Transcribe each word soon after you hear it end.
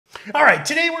All right,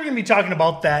 today we're going to be talking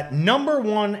about that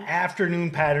 #1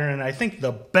 afternoon pattern, and I think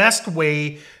the best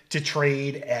way to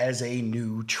trade as a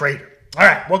new trader. All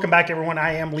right, welcome back, everyone.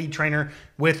 I am lead trainer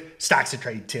with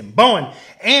StocksToTrade, Tim Bohen.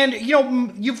 And,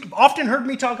 you've often heard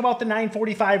me talk about the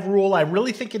 945 rule. I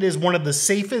really think it is one of the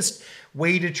safest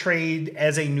way to trade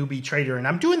as a newbie trader. And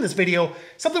I'm doing this video,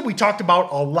 something we talked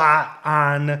about a lot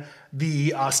on the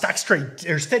StocksTrade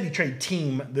or Steady Trade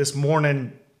team this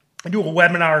morning. I do a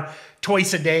webinar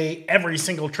twice a day, every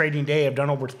single trading day. I've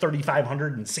done over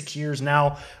 3,500 in 6 years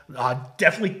now.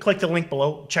 Definitely click the link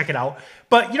below, check it out.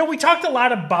 But, we talked a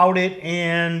lot about it,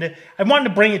 and I wanted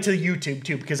to bring it to YouTube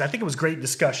too, because I think it was great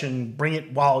discussion. Bring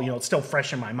it while, it's still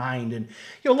fresh in my mind. And,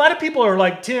 a lot of people are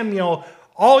like, Tim,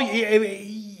 all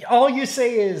you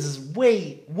say is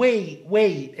wait.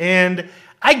 And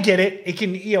I get it. It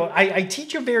can, I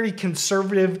teach a very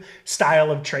conservative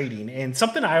style of trading. And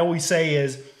something I always say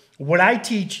is, what I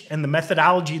teach and the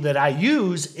methodology that I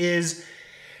use is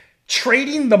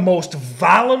trading the most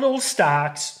volatile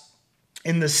stocks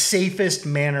in the safest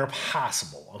manner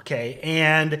possible, okay?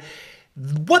 And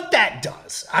what that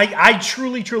does, I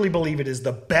truly believe it is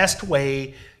the best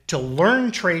way to learn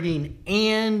trading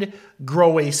and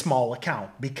grow a small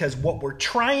account, because what we're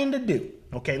trying to do,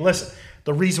 okay, listen,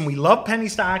 the reason we love penny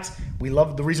stocks,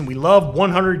 the reason we love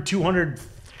 100, 200,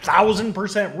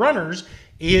 1,000% runners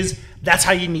is that's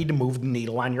how you need to move the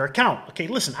needle on your account. Okay,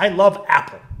 listen, I love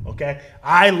Apple, okay?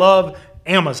 I love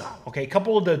Amazon, okay? A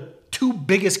couple of the two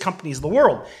biggest companies in the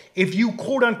world. If you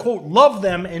quote unquote love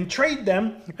them and trade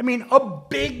them, I mean, a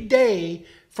big day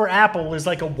for Apple is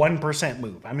like a 1%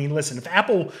 move. I mean, listen, if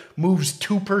Apple moves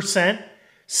 2%,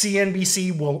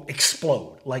 CNBC will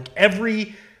explode. Like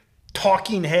every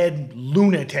talking head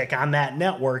lunatic on that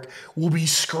network will be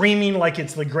screaming like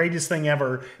it's the greatest thing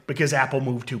ever because Apple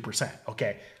moved 2%.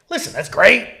 Okay, listen, that's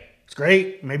great. It's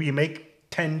great. Maybe you make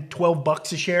 10, 12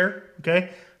 bucks a share. Okay,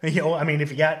 I mean,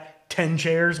 if you got 10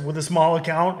 shares with a small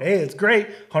account, hey, it's great.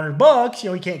 100 bucks,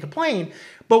 you can't complain.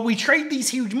 But we trade these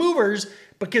huge movers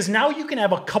because now you can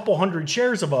have a couple hundred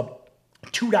shares of a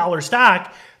 $2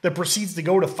 stock that proceeds to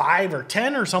go to 5 or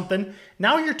 10 or something.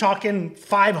 Now you're talking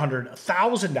 $500,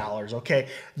 $1,000, okay?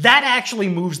 That actually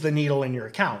moves the needle in your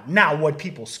account. Now, what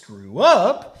people screw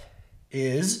up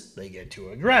is they get too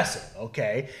aggressive,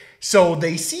 okay? So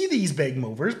they see these big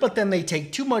movers, but then they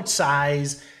take too much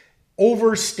size,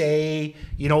 overstay,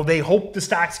 they hope the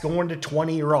stock's going to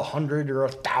 20 or 100 or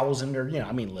 1,000 or,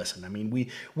 I mean, listen, I mean,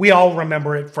 we all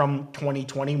remember it from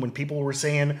 2020 when people were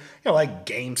saying, like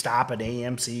GameStop and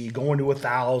AMC going to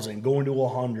 1,000, going to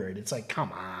 100. It's like,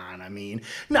 come on. I mean,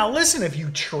 now listen, if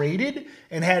you traded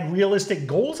and had realistic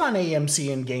goals on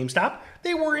AMC and GameStop,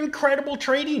 they were incredible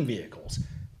trading vehicles.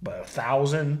 But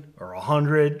 1,000 or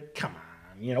 100, come on.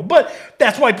 But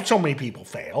that's why so many people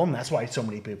fail, and that's why so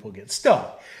many people get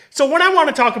stuck. So what I want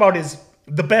to talk about is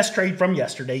the best trade from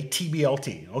yesterday,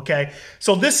 TBLT, okay?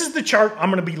 So this is the chart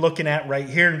I'm going to be looking at right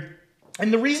here.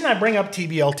 And the reason I bring up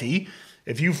TBLT,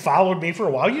 if you've followed me for a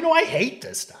while, I hate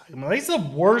this stock. I mean, it's the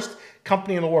worst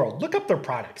company in the world. Look up their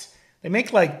products. They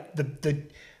make like the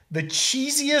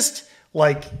cheesiest,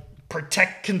 like,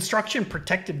 construction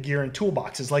protective gear and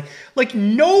toolboxes. Like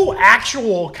no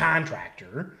actual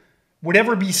contractor would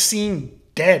ever be seen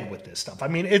dead with this stuff. I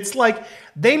mean, it's like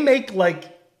they make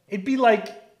it'd be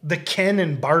like the Ken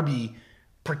and Barbie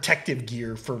protective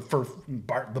gear for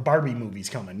the Barbie movies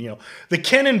coming, the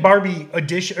Ken and Barbie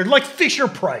edition, or like Fisher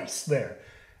Price there.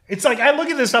 It's like, I look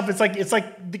at this stuff, it's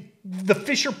like the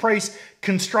Fisher Price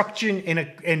construction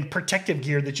and protective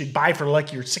gear that you'd buy for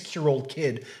like your 6-year-old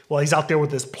kid while he's out there with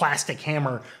this plastic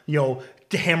hammer,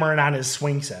 hammering on his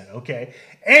swing set, okay?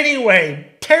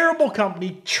 Anyway, terrible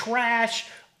company, trash,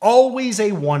 always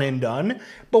a one and done.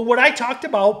 But what I talked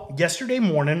about yesterday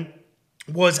morning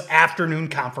was afternoon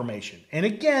confirmation. And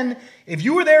again, if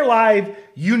you were there live,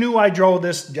 you knew I drew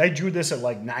this at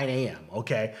like 9 a.m.,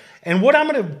 okay? And what I'm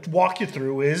going to walk you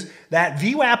through is that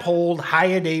VWAP hold high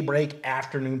a daybreak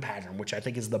afternoon pattern, which I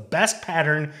think is the best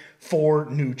pattern for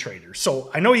new traders. So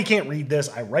I know you can't read this.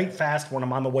 I write fast when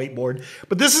I'm on the whiteboard,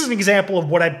 but this is an example of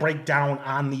what I break down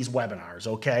on these webinars,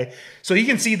 okay? So you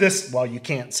can see this, well, you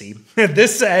can't see.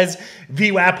 This says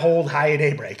VWAP hold high a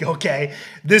daybreak, okay?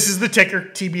 This is the ticker,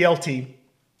 TBLT.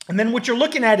 And then what you're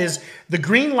looking at is the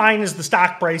green line is the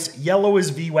stock price, yellow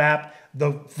is VWAP,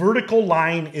 the vertical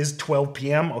line is 12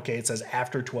 p.m. Okay, it says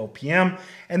after 12 p.m.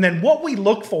 And then what we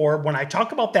look for when I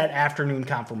talk about that afternoon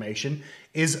confirmation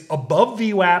is above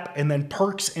VWAP and then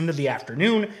perks into the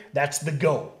afternoon. That's the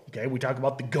go. Okay, we talk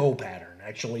about the go pattern.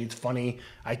 Actually, it's funny.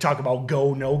 I talk about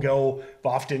go, no go.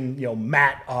 Often,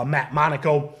 Matt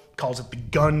Monaco calls it the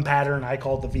gun pattern. I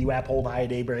call it the VWAP, hold high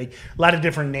day break. A lot of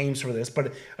different names for this,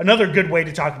 but another good way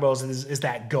to talk about is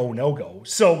that go, no go.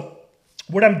 So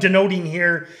what I'm denoting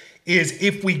here is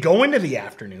if we go into the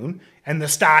afternoon and the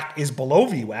stock is below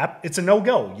VWAP, it's a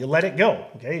no-go. You let it go,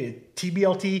 okay?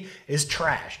 TBLT is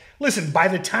trash. Listen, by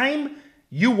the time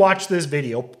you watch this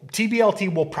video,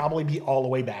 TBLT will probably be all the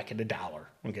way back at $1,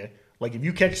 okay? Like if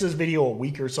you catch this video a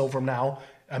week or so from now,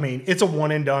 I mean, it's a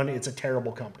one and done. It's a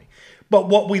terrible company. But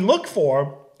what we look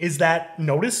for is that,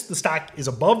 notice the stock is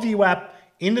above VWAP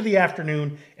into the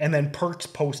afternoon and then perks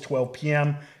post 12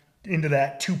 p.m. into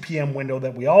that 2 p.m. window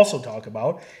that we also talk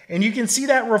about. And you can see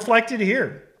that reflected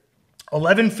here.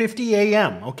 11:50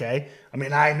 a.m., okay? I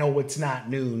mean, I know it's not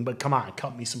noon, but come on,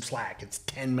 cut me some slack. It's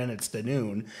 10 minutes to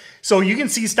noon. So you can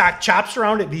see stock chops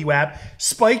around at VWAP,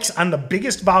 spikes on the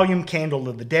biggest volume candle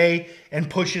of the day, and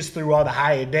pushes through all the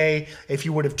high of day. If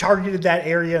you would have targeted that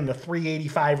area in the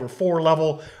 385 or 4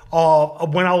 level,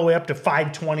 went all the way up to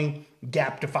 520,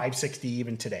 gap to 560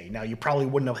 even today. Now, you probably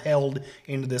wouldn't have held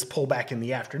into this pullback in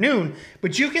the afternoon,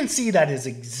 but you can see that is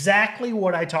exactly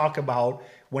what I talk about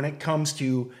when it comes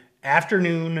to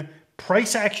afternoon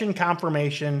price action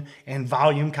confirmation and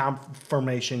volume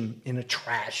confirmation in a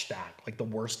trash stock, like the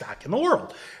worst stock in the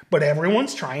world. But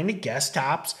everyone's trying to guess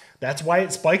tops. That's why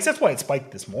it spikes. That's why it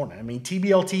spiked this morning. I mean,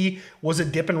 TBLT was a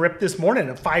dip and rip this morning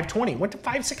at 520, went to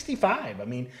 565. I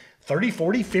mean, 30,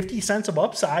 40, 50 cents of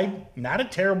upside, not a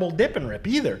terrible dip and rip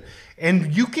either.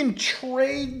 And you can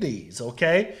trade these,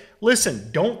 okay?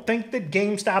 Listen, don't think that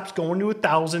GameStop's going to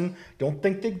 1,000. Don't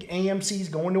think that AMC's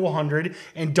going to 100.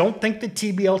 And don't think that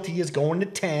TBLT is going to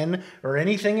 10 or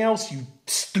anything else, you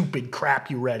stupid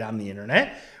crap you read on the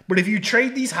internet. But if you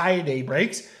trade these high day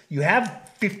breaks, you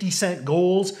have 50-cent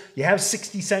goals, you have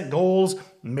 60-cent goals,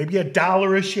 maybe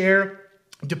 $1 a share,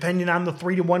 depending on the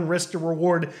 3-to-1 risk to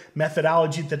reward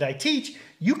methodology that I teach,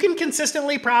 you can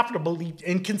consistently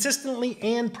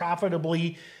and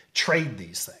profitably trade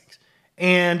these things.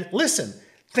 And listen,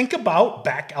 think about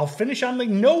back, I'll finish on the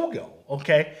no-go,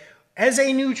 okay? As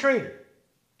a new trader,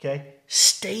 okay?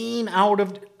 Staying out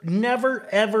of, never,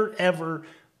 ever, ever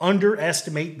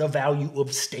underestimate the value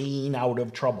of staying out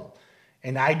of trouble.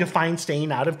 And I define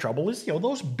staying out of trouble as,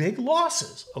 those big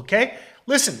losses, okay?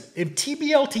 Listen, if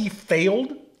TBLT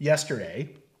failed yesterday,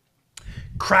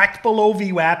 cracked below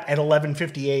VWAP at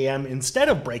 11:50 a.m. instead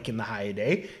of breaking the high of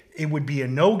day, it would be a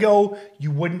no-go. You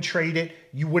wouldn't trade it.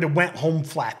 You would have went home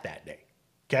flat that day,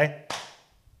 okay?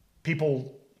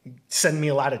 People send me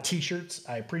a lot of t-shirts.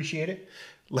 I appreciate it.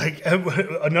 Like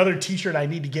another t-shirt I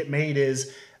need to get made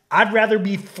is, I'd rather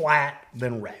be flat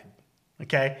than red,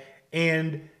 okay?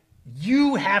 And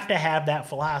you have to have that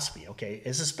philosophy, okay?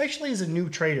 Especially as a new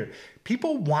trader,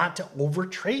 people want to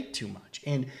overtrade too much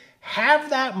and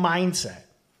have that mindset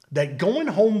that going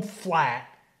home flat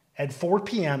at 4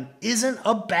 p.m. isn't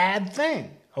a bad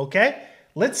thing, okay?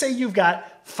 Let's say you've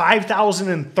got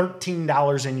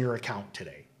 $5,013 in your account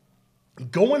today.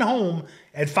 Going home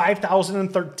at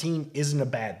 $5,013 isn't a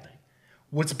bad thing.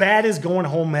 What's bad is going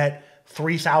home at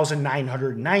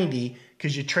 $3,990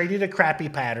 because you traded a crappy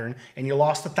pattern and you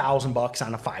lost $1,000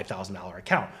 on a $5,000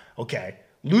 account. Okay,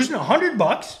 losing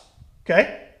 $100,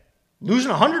 okay?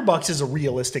 Losing $100 is a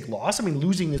realistic loss. I mean,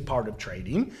 losing is part of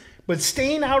trading, but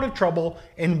staying out of trouble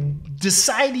and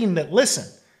deciding that, listen,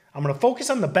 I'm going to focus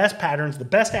on the best patterns, the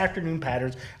best afternoon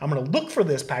patterns. I'm going to look for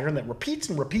this pattern that repeats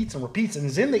and repeats and repeats and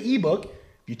is in the ebook.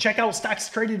 If you check out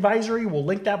StocksToTrade Advisory, we'll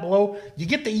link that below. You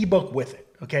get the ebook with it.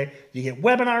 Okay, you get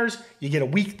webinars, you get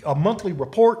a monthly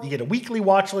report, you get a weekly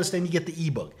watch list, and you get the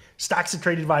ebook.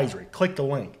 StocksToTrade Advisory. Click the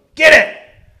link. Get it!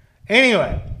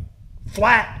 Anyway,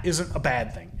 flat isn't a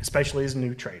bad thing, especially as a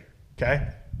new trader. Okay?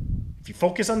 If you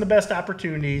focus on the best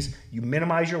opportunities, you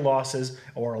minimize your losses,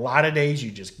 or a lot of days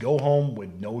you just go home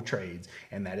with no trades,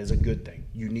 and that is a good thing.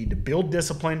 You need to build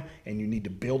discipline, and you need to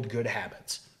build good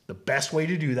habits. The best way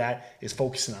to do that is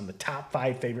focusing on the top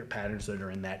 5 favorite patterns that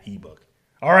are in that ebook.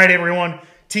 All right, everyone,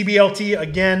 TBLT,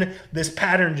 again, this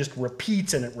pattern just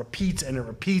repeats and it repeats and it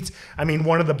repeats. I mean,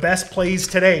 one of the best plays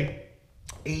today,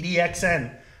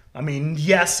 ADXN. I mean,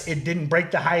 yes, it didn't break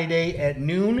the high day at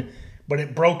noon, but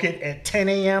it broke it at 10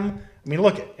 a.m. I mean,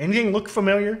 look, anything look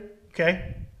familiar?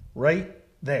 Okay, right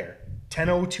there,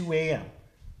 10:02 a.m.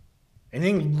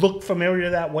 Anything look familiar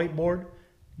to that whiteboard?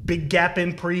 Big gap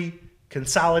in pre,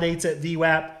 consolidates at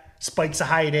VWAP, spikes a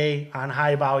high day on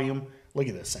high volume. Look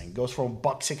at this thing. Goes from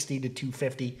 $1.60 to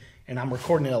 $2.50, and I'm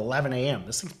recording at 11 a.m.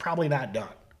 This thing's probably not done,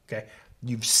 okay?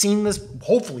 You've seen this.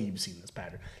 Hopefully you've seen this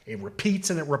pattern. It repeats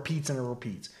and it repeats and it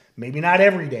repeats. Maybe not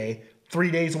every day. 3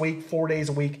 days a week, 4 days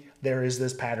a week, there is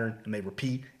this pattern, and they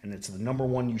repeat, and it's the number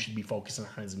one you should be focusing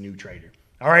on as a new trader.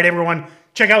 All right, everyone,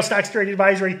 check out StocksToTrade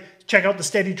Advisory, check out the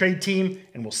Steady Trade team,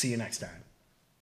 and we'll see you next time.